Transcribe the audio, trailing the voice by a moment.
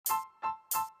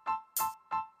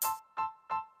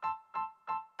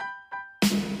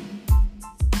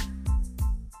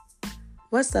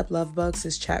What's up, love bugs?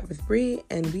 It's Chat with Bree,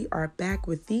 and we are back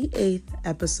with the 8th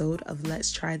episode of Let's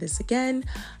Try This Again.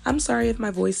 I'm sorry if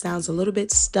my voice sounds a little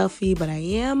bit stuffy, but I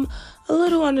am a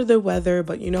little under the weather.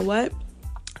 But you know what?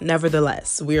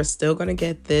 Nevertheless, we are still going to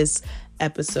get this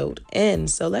episode in.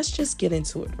 So let's just get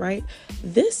into it, right?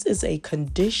 This is a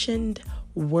conditioned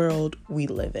world we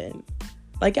live in.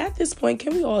 Like, at this point,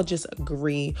 can we all just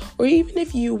agree? Or even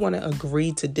if you want to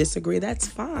agree to disagree, that's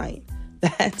fine.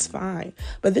 That's fine.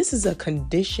 But this is a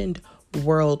conditioned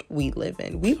world we live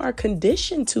in. We are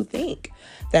conditioned to think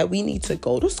that we need to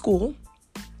go to school,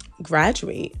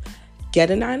 graduate, get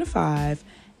a 9-to-5,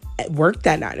 work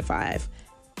that 9-to-5,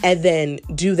 and then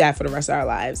do that for the rest of our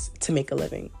lives to make a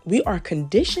living. We are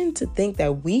conditioned to think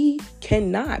that we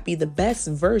cannot be the best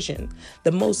version,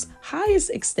 the most highest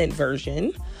extent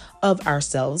version of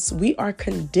ourselves. We are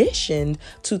conditioned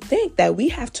to think that we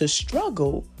have to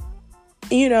struggle,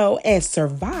 and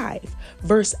survive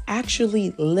versus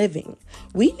actually living.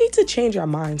 We need to change our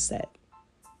mindset.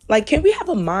 Like, can we have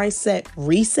a mindset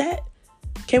reset?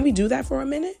 Can we do that for a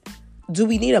minute? Do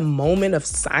we need a moment of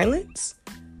silence?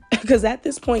 Because at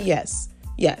this point, yes,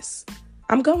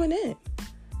 I'm going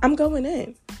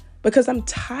in because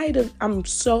I'm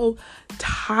so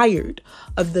tired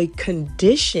of the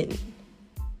condition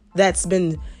that's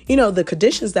been, the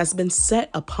conditions that's been set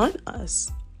upon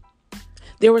us.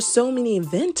 There were so many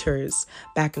inventors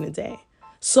back in the day.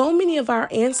 So many of our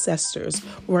ancestors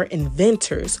were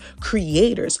inventors,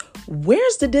 creators.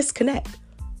 Where's the disconnect?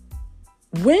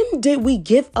 When did we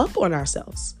give up on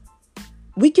ourselves?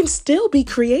 We can still be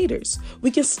creators. We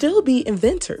can still be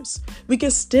inventors. We can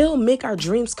still make our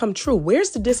dreams come true. Where's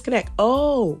the disconnect?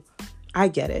 Oh, I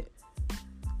get it.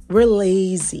 We're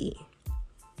lazy.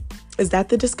 Is that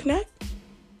the disconnect?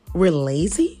 We're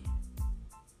lazy?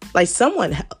 Like,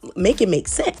 someone make it make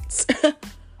sense.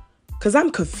 Because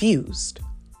I'm confused.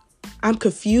 I'm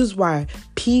confused why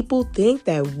people think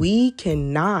that we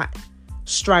cannot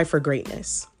strive for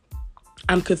greatness.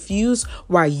 I'm confused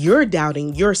why you're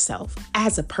doubting yourself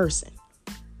as a person.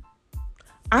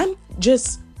 I'm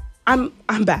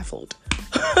baffled.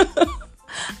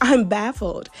 I'm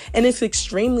baffled. And it's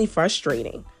extremely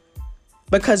frustrating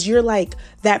because you're like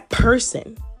that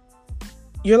person.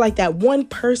 You're like that one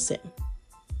person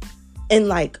in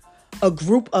like a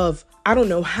group of, I don't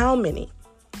know how many,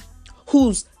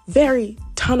 who's very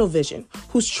tunnel vision,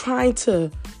 who's trying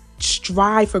to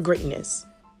strive for greatness.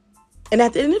 And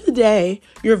at the end of the day,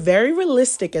 you're very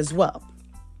realistic as well.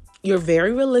 You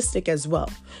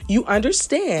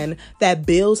understand that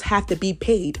bills have to be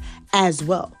paid as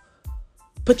well.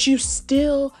 But you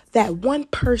still that one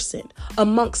person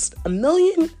amongst a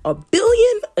million, a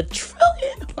billion, a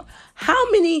trillion.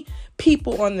 How many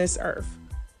people on this earth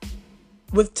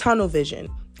with tunnel vision?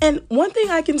 And one thing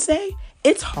I can say,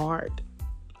 it's hard.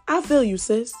 I feel you,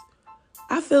 sis.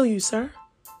 I feel you, sir.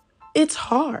 It's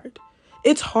hard.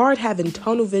 It's hard having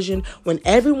tunnel vision when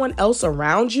everyone else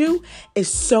around you is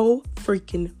so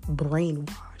freaking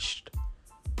brainwashed.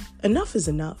 Enough is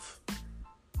enough.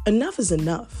 Enough is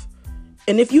enough.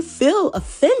 And if you feel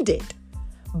offended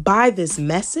by this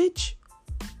message,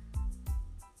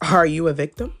 are you a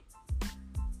victim?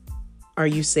 Are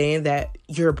you saying that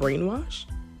you're brainwashed?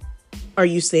 Are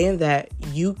you saying that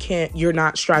you're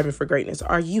not striving for greatness?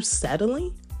 Are you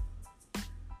settling?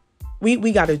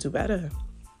 We got to do better.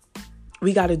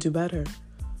 We got to do better.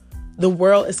 The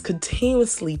world is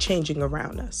continuously changing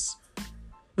around us.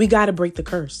 We got to break the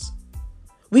curse.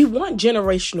 We want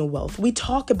generational wealth. We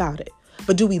talk about it,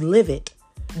 but do we live it?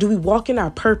 Do we walk in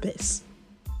our purpose?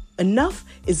 Enough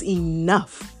is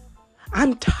enough.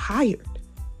 I'm tired.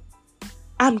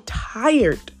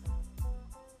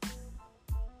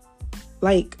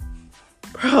 Like,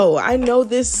 bro, I know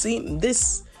this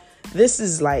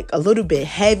is like a little bit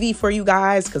heavy for you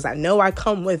guys because I know I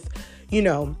come with,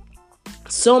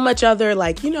 so much other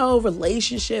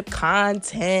relationship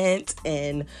content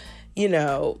and,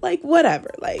 like whatever.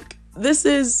 Like, this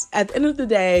is, at the end of the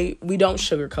day, we don't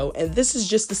sugarcoat. And this is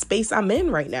just the space I'm in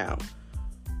right now.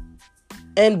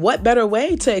 And what better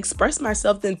way to express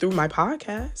myself than through my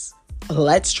podcast?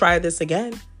 Let's try this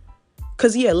again.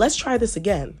 Because, let's try this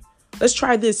again. Let's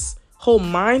try this whole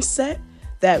mindset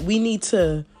that we need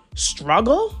to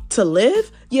struggle to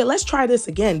live. Let's try this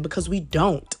again because we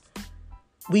don't.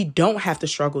 We don't have to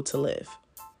struggle to live.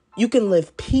 You can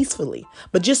live peacefully,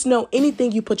 but just know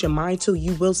anything you put your mind to,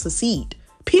 you will succeed.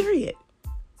 Period.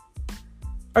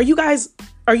 Are you guys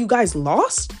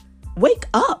lost? Wake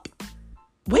up.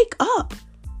 Wake up.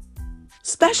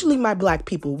 Especially my Black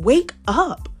people, wake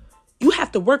up. You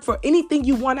have to work for anything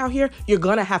you want out here. You're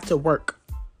going to have to work.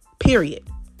 Period.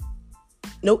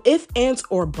 No ifs, ands,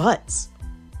 or buts.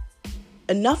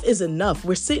 Enough is enough.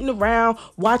 We're sitting around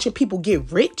watching people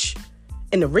get rich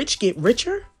and the rich get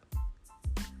richer.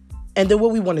 And then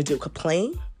what we want to do?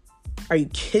 Complain? Are you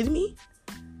kidding me?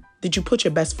 Did you put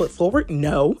your best foot forward?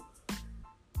 No.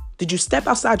 Did you step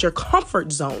outside your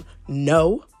comfort zone?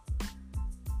 No.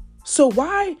 So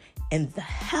why in the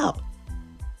hell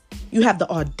you have the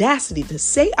audacity to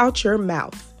say out your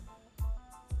mouth,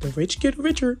 the rich get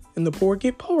richer and the poor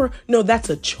get poorer? No, that's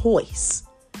a choice.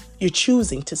 You're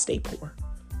choosing to stay poor.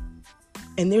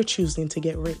 And they're choosing to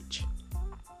get rich.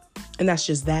 And that's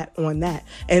just that on that.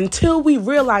 Until we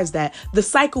realize that, the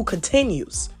cycle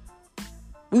continues.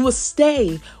 We will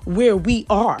stay where we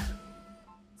are.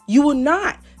 You will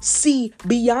not see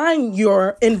beyond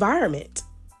your environment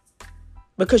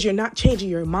because you're not changing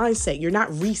your mindset. You're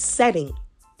not resetting.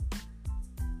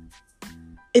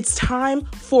 It's time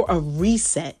for a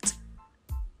reset.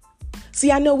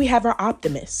 See, I know we have our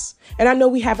optimists and I know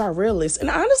we have our realists. And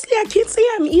honestly, I can't say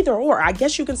I'm either or. I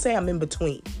guess you can say I'm in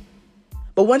between.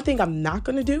 But one thing I'm not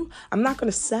going to do, I'm not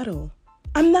going to settle.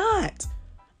 I'm not.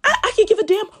 I can give a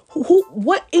damn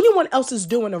what anyone else is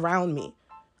doing around me.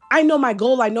 I know my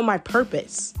goal. I know my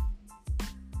purpose.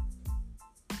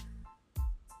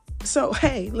 So,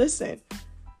 hey, listen,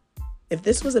 if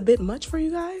this was a bit much for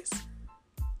you guys,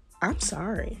 I'm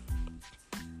sorry.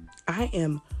 I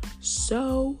am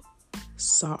so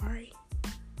sorry.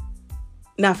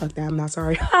 Nah, fuck that. I'm not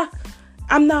sorry.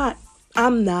 I'm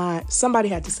not. Somebody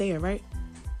had to say it, right?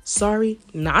 Sorry,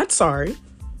 not sorry.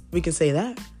 We can say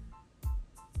that.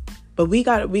 But we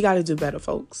got to do better,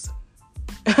 folks.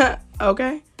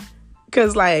 Okay?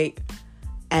 Because, like,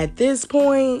 at this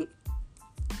point,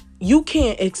 you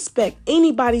can't expect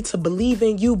anybody to believe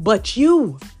in you but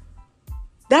you.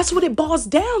 That's what it boils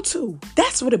down to.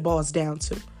 That's what it boils down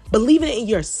to. Believing in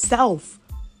yourself.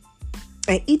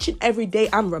 And each and every day,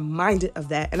 I'm reminded of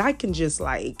that. And I can just,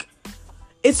 like,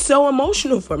 it's so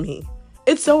emotional for me.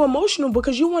 It's so emotional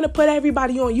because you want to put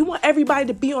everybody on. You want everybody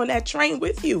to be on that train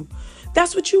with you.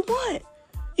 That's what you want.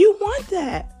 You want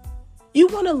that. You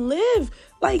want to live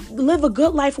a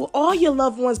good life with all your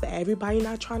loved ones, but everybody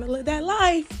not trying to live that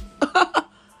life.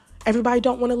 Everybody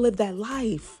don't want to live that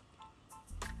life.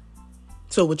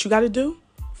 So what you got to do?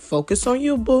 Focus on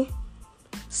you, boo.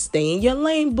 Stay in your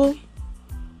lane, boo.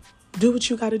 Do what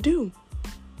you got to do.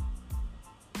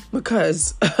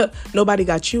 Because nobody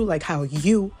got you like how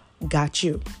you got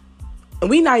you. And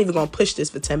we're not even going to push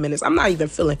this for 10 minutes. I'm not even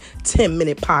feeling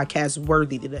 10-minute podcast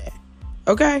worthy today.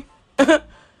 Okay?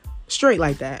 Straight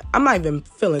like that. I'm not even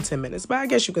feeling 10 minutes. But I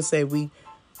guess you could say we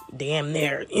damn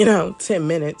near, 10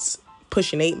 minutes,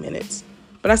 pushing 8 minutes.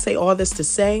 But I say all this to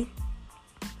say,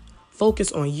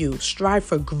 focus on you. Strive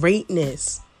for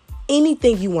greatness.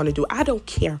 Anything you want to do. I don't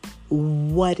care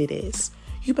what it is.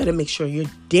 You better make sure you're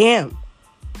damn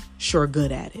sure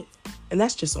good at it. And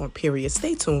that's just on period.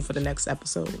 Stay tuned for the next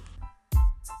episode.